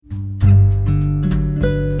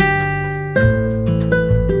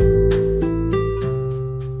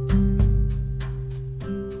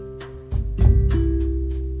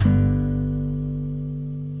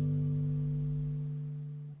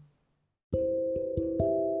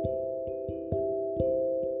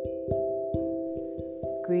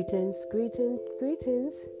Greetings, greetings,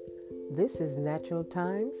 greetings. This is Natural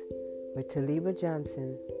Times with Taliba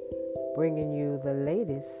Johnson, bringing you the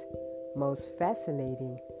latest, most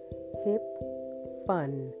fascinating, hip,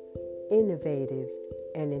 fun, innovative,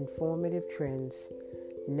 and informative trends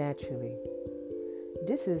naturally.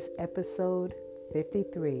 This is episode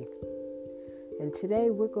 53, and today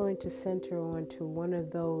we're going to center on to one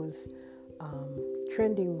of those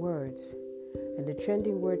trending words. And the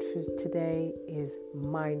trending word for today is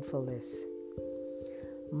mindfulness.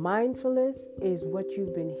 Mindfulness is what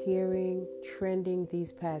you've been hearing trending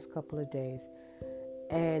these past couple of days.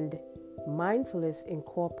 And mindfulness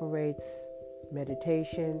incorporates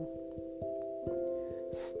meditation,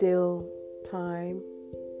 still time,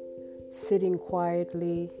 sitting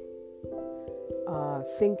quietly,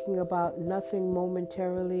 thinking about nothing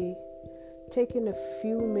momentarily, taking a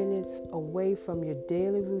few minutes away from your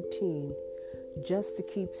daily routine just to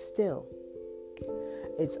keep still.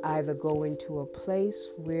 It's either going to a place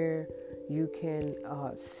where you can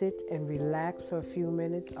sit and relax for a few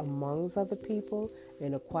minutes amongst other people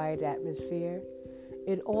in a quiet atmosphere.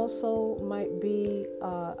 It also might be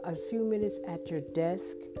a few minutes at your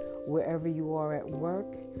desk, wherever you are at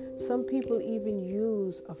work. Some people even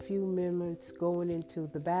use a few minutes going into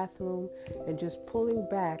the bathroom and just pulling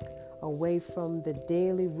back away from the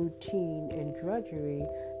daily routine and drudgery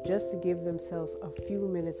just to give themselves a few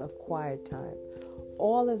minutes of quiet time.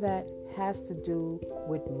 All of that has to do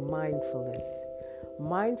with mindfulness.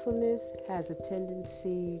 Mindfulness has a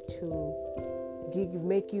tendency to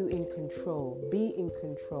make you in control, be in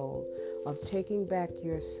control of taking back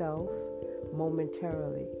yourself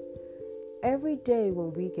momentarily. Every day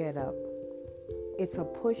when we get up, it's a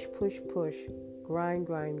push, grind.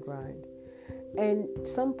 And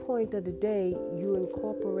some point of the day, you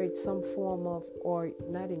incorporate some form of, or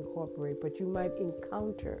not incorporate, but you might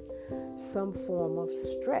encounter some form of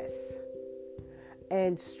stress.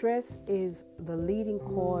 And stress is the leading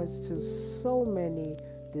cause to so many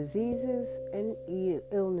diseases and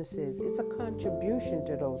illnesses. It's a contribution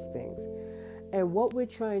to those things. And what we're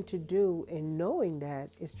trying to do in knowing that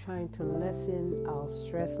is trying to lessen our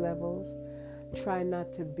stress levels, try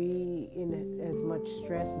not to be in as much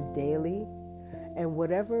stress daily, and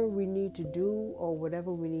whatever we need to do or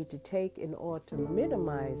whatever we need to take in order to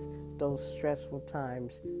minimize those stressful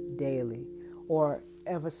times daily or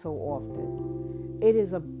ever so often. It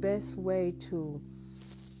is a best way to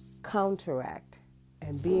counteract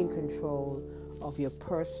and be in control of your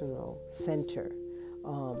personal center,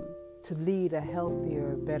 to lead a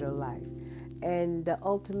healthier, better life, and the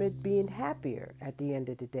ultimate being happier at the end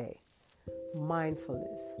of the day.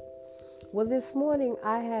 Mindfulness. Well, this morning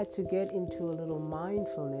I had to get into a little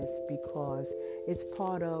mindfulness because it's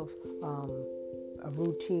part of a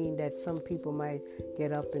routine that some people might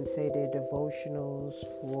get up and say their devotionals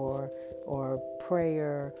for, or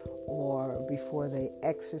prayer, or before they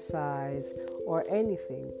exercise, or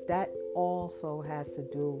anything. That also has to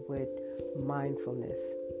do with mindfulness.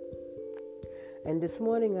 And this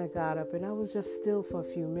morning I got up and I was just still for a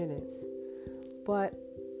few minutes. But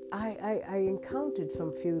I encountered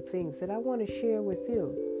some few things that I want to share with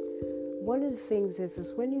you. One of the things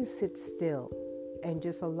is when you sit still and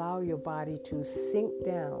just allow your body to sink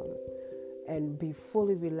down and be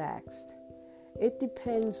fully relaxed. It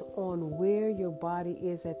depends on where your body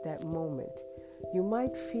is at that moment. You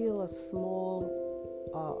might feel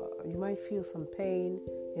you might feel some pain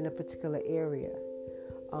in a particular area.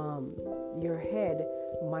 Your head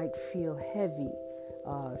might feel heavy.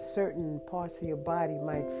 Certain parts of your body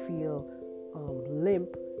might feel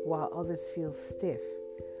limp while others feel stiff.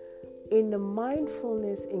 In the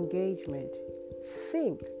mindfulness engagement,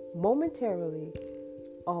 think momentarily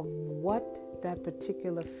of what that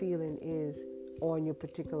particular feeling is on your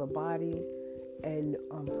particular body and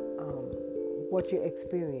what you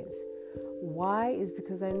experience. Why? Is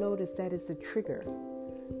because I noticed that is the trigger.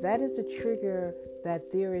 That is the trigger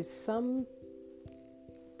that there is some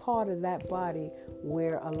part of that body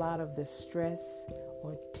where a lot of the stress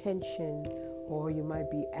or tension, or you might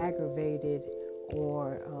be aggravated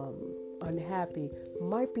or unhappy,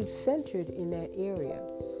 might be centered in that area.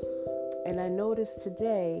 And I noticed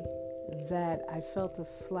today that I felt a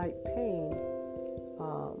slight pain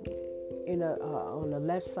on the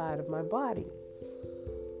left side of my body.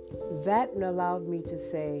 That allowed me to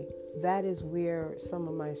say, that is where some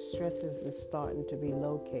of my stresses is starting to be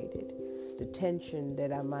located. The tension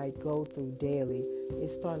that I might go through daily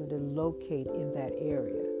is starting to locate in that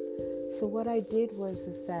area. So what I did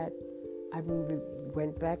was that I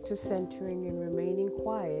went back to centering and remaining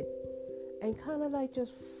quiet and kind of like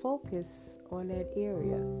just focus on that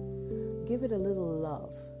area. Give it a little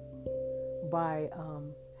love. by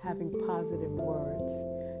having positive words,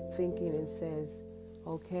 thinking and says,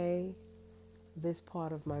 okay, this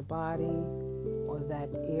part of my body or that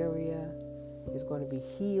area is going to be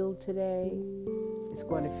healed today. It's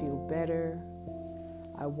going to feel better.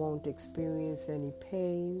 I won't experience any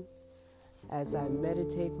pain as I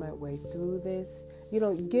meditate my way through this.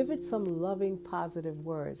 Give it some loving, positive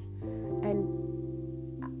words. And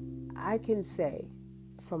I can say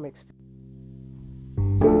from experience,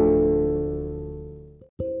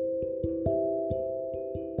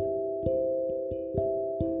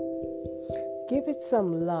 give it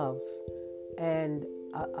some love and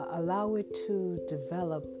allow it to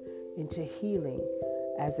develop into healing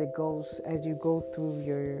as you go through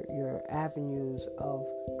your avenues of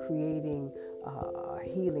creating a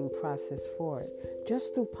healing process for it,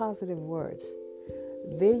 just through positive words.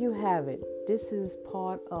 There you have it. This is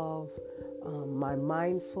part of my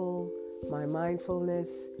mindfulness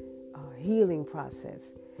healing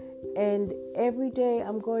process. And every day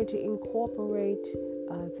I'm going to incorporate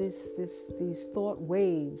these thought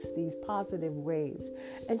waves, these positive waves,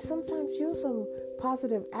 and sometimes use some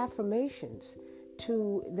positive affirmations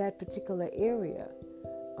to that particular area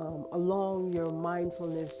along your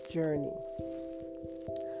mindfulness journey.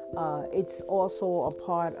 It's also a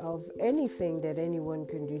part of anything that anyone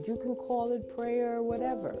can do. You can call it prayer or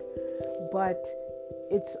whatever, but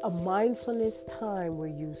it's a mindfulness time where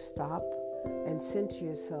you stop and center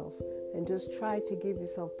yourself and just try to give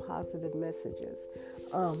yourself positive messages.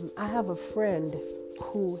 I have a friend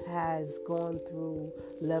who has gone through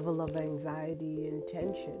level of anxiety and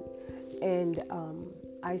tension, and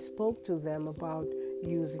I spoke to them about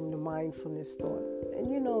using the mindfulness thought.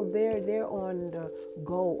 And they're on the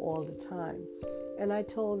go all the time. And I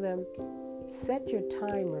told them, set your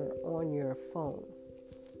timer on your phone.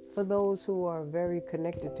 For those who are very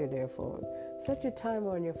connected to their phone, set your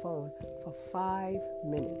timer on your phone for 5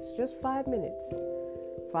 minutes, just 5 minutes,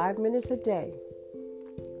 5 minutes a day,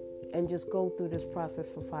 and just go through this process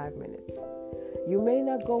for 5 minutes. You may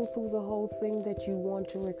not go through the whole thing that you want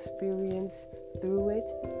to experience through it.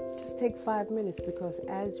 Just take 5 minutes, because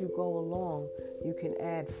as you go along, you can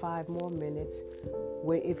add 5 more minutes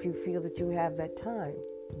if you feel that you have that time,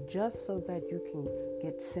 just so that you can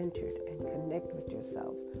get centered and connect with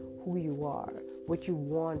yourself, who you are, what you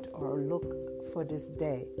want or look for this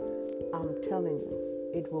day. I'm telling you,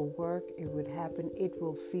 it will work, it would happen, it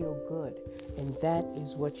will feel good, and that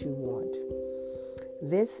is what you want.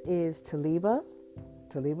 This is Taliba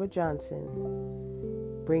Johnson,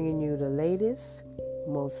 bringing you the latest,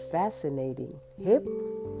 most fascinating, hip,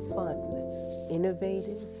 fun,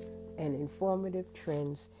 innovative, and informative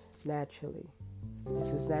trends naturally.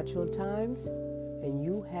 This is Natural Times, and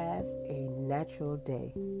you have a natural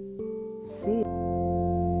day. See you.